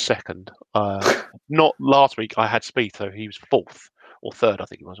finished 2nd. Not last week. I had Spieth, so he was 4th or 3rd, I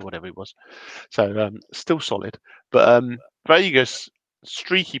think it was, or whatever it was. So still solid. But Vegas,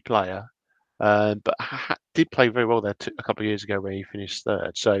 streaky player, but did play very well there a couple of years ago where he finished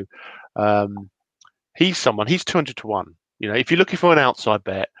 3rd. So he's 200 to 1. You know, if you're looking for an outside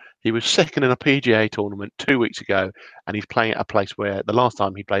bet, he was 2nd in a PGA tournament 2 weeks ago, and he's playing at a place where the last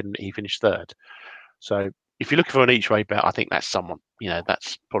time he played, he finished 3rd. So if you're looking for an each way bet, I think that's someone. You know,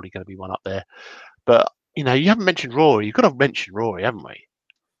 that's probably going to be one up there. But you know, you haven't mentioned Rory. You've got to mention Rory, haven't we?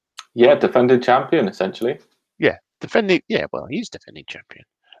 Yeah, defending champion essentially. Yeah, defending. Yeah, well, he's defending champion.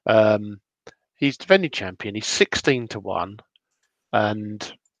 He's defending champion. He's 16 to 1,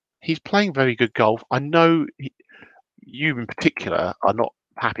 and he's playing very good golf. I know you in particular are not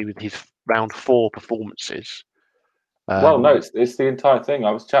happy with his round 4 performances. Well, no, it's the entire thing.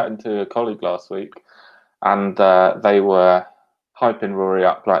 I was chatting to a colleague last week, and they were hyping Rory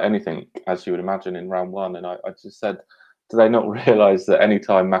up like anything, as you would imagine, in round 1. And I just said, do they not realise that any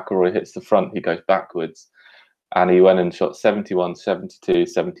time McIlroy hits the front, he goes backwards? And he went and shot 71, 72,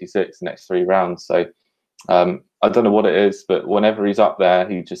 76 the next 3 rounds. So I don't know what it is, but whenever he's up there,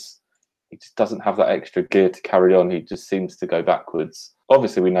 he just doesn't have that extra gear to carry on. He just seems to go backwards.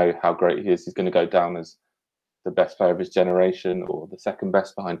 Obviously, we know how great he is. He's going to go down as the best player of his generation, or the second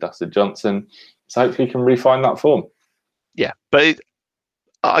best behind Dustin Johnson. So hopefully he can refine that form. Yeah, but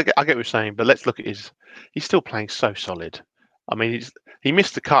I get what you're saying, but let's look at he's still playing so solid. I mean, he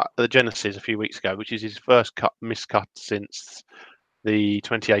missed the cut at the Genesis a few weeks ago, which is his first missed cut since the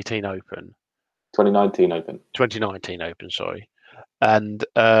 2018 Open. 2019 Open, sorry. And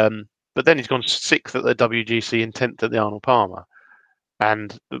but then he's gone 6th at the WGC and 10th at the Arnold Palmer.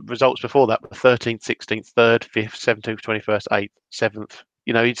 And the results before that were 13th, 16th, 3rd, 5th, 17th, 21st, 8th, 7th.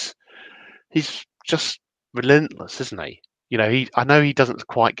 You know, he's just relentless, isn't he? You know, I know he doesn't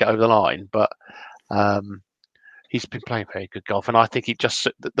quite get over the line, but he's been playing very good golf, and I think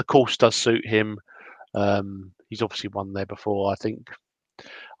the course does suit him. He's obviously won there before. I think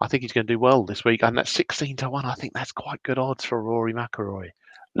he's going to do well this week, and that's 16-1. I think that's quite good odds for Rory McIlroy.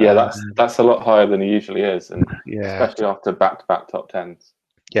 Yeah, that's a lot higher than he usually is, and yeah, especially after back-to-back top 10s.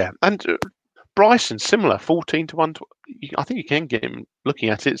 Yeah, and Bryson similar, 14-1. I think you can get him looking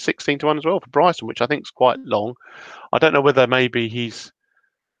at it 16-1 as well for Bryson, which I think is quite long. I don't know whether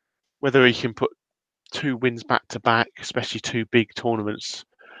whether he can put 2 wins back to back, especially 2 big tournaments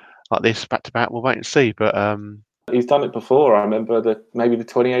like this back to back. We'll wait and see. But he's done it before. I remember maybe the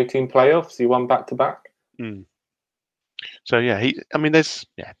 2018 playoffs. He won back to back. So yeah,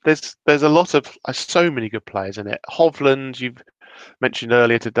 there's a lot of so many good players in it. Hovland, you've mentioned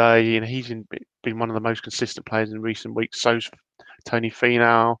earlier today, you know, he's been one of the most consistent players in recent weeks. So's Tony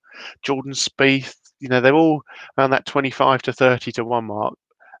Finau, Jordan Spieth. You know, they're all around that 25 to 30 to 1 mark,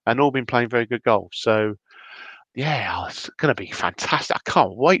 and all been playing very good golf. So yeah, it's going to be fantastic. I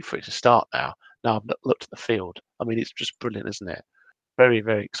can't wait for it to start now. Now I've looked at the field. I mean, it's just brilliant, isn't it? Very,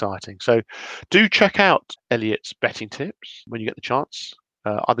 very exciting. So do check out Elliot's betting tips when you get the chance.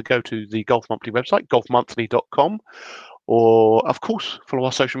 Either go to the Golf Monthly website, golfmonthly.com, or, of course, follow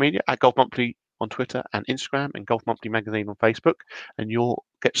our social media at Golf Monthly on Twitter and Instagram, and Golf Monthly Magazine on Facebook, and you'll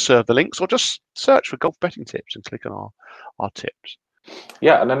get served the links, or just search for golf betting tips and click on our tips.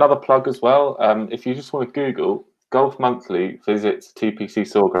 Yeah, and another plug as well. If you just want to Google Golf Monthly visits TPC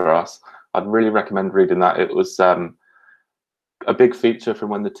Sawgrass, I'd really recommend reading that. It was a big feature from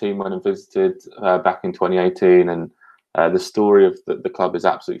when the team went and visited back in 2018, and the story of the club is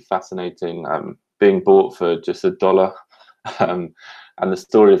absolutely fascinating. Being bought for just $1, and the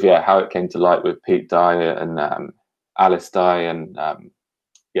story of how it came to light with Pete Dye and Alice Dye, and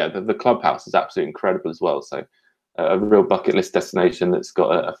the clubhouse is absolutely incredible as well. So a real bucket list destination that's got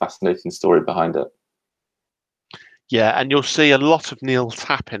a fascinating story behind it. Yeah, and you'll see a lot of Neil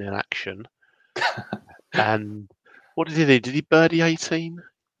Tappin in action. And what did he do? Did he birdie 18? Is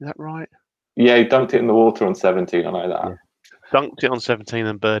that right? Yeah, he dunked it in the water on 17. I know that. Yeah. Dunked it on 17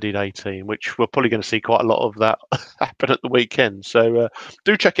 and birdied 18, which we're probably going to see quite a lot of that happen at the weekend. So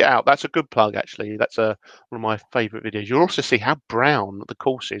do check it out. That's a good plug, actually. That's one of my favourite videos. You'll also see how brown the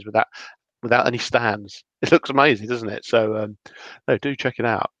course is without any stands. It looks amazing, doesn't it? So no, do check it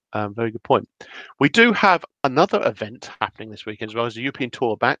out. Very good point. We do have another event happening this weekend as well as the European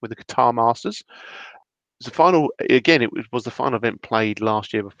Tour back with the Qatar Masters. It's the final, again, it was the final event played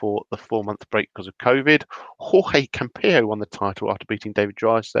last year before the 4-month break because of COVID. Jorge Campillo won the title after beating David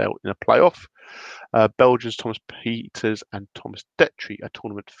Drysdale in a playoff. Belgians Thomas Pieters and Thomas Detry are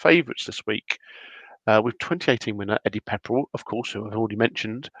tournament favourites this week, with 2018 winner Eddie Pepperell, of course, who I've already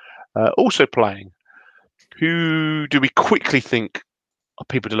mentioned, also playing. Who do we quickly think are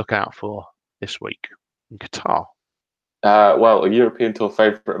people to look out for this week in Qatar? Well, a European Tour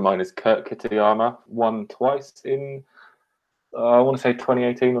favourite of mine is Kurt Kitayama. Won twice in, I want to say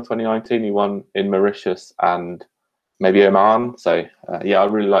 2018 or 2019. He won in Mauritius and maybe Oman. So, I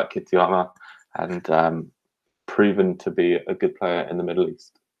really like Kitayama, and proven to be a good player in the Middle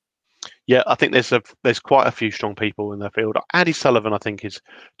East. Yeah, I think there's quite a few strong people in the field. Andy Sullivan, I think, is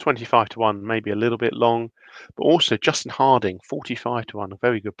 25-1, maybe a little bit long, but also Justin Harding, 45-1, a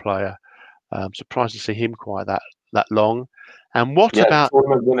very good player. I'm surprised to see him quite that long. And what about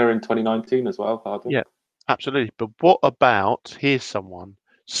tournament winner in 2019 as well, Harding? Yeah, absolutely. But what about, here's someone,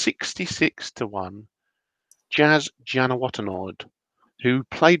 66-1, Jazz Janawatanod, who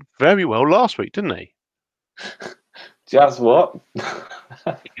played very well last week, didn't he? Jazz what?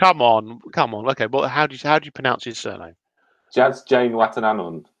 Come on. Okay, well, how do you pronounce his surname? Jazz Jane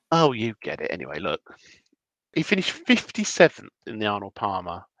Watananond. Oh, you get it. Anyway, look, he finished 57th in the Arnold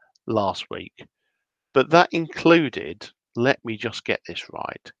Palmer last week, but that included, let me just get this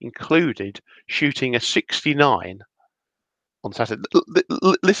right, included shooting a 69 on Saturday.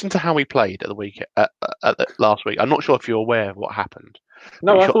 Listen to how he played at the week last week. I'm not sure if you're aware of what happened.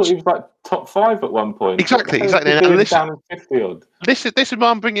 No, I thought he was like top 5 at one point. Exactly. And listen, down in 50 odd. This is what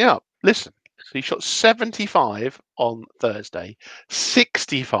I'm bringing up. Listen, so he shot 75 on Thursday,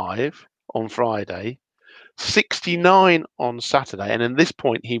 65 on Friday, 69 on Saturday, and at this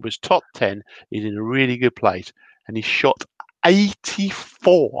point he was top 10. He's in a really good place, and he shot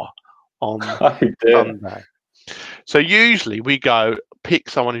 84 on Sunday. So usually we go pick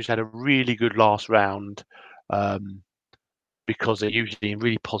someone who's had a really good last round because they're usually in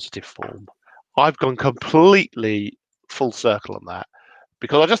really positive form. I've gone completely full circle on that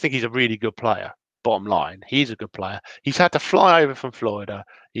because I just think he's a really good player. Bottom line, he's a good player. He's had to fly over from Florida.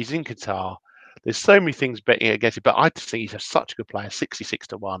 He's in Qatar. There's so many things betting against him, but I just think he's such a good player.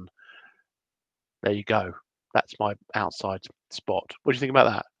 66-1. There you go. That's my outside spot. What do you think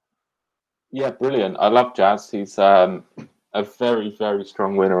about that? Yeah, brilliant. I love Jazz. He's a very, very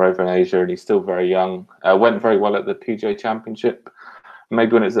strong winner over in Asia, and he's still very young. Went very well at the PGA Championship.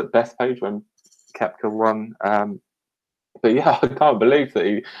 Maybe when it was at Bethpage when Koepka won. But yeah, I can't believe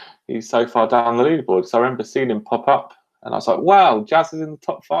that he's so far down the leaderboard. So I remember seeing him pop up, and I was like, wow, Jazz is in the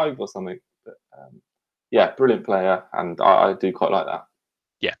top 5 or something. But yeah, brilliant player, and I do quite like that.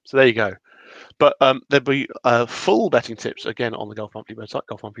 Yeah, so there you go. But there'll be full betting tips again on the Golf Monthly website,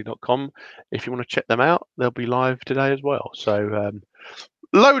 golfmonthly.com. If you want to check them out, they'll be live today as well. So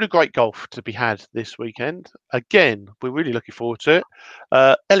load of great golf to be had this weekend. Again, we're really looking forward to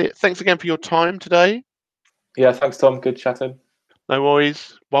it. Elliot, thanks again for your time today. Yeah, thanks, Tom. Good chatting. No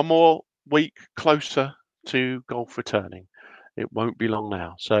worries. One more week closer to golf returning. It won't be long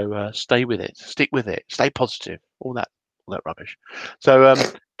now. So stay with it. Stick with it. Stay positive. All that rubbish. So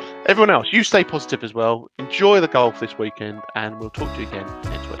everyone else, you stay positive as well. Enjoy the golf this weekend, and we'll talk to you again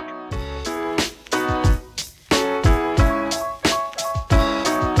next week.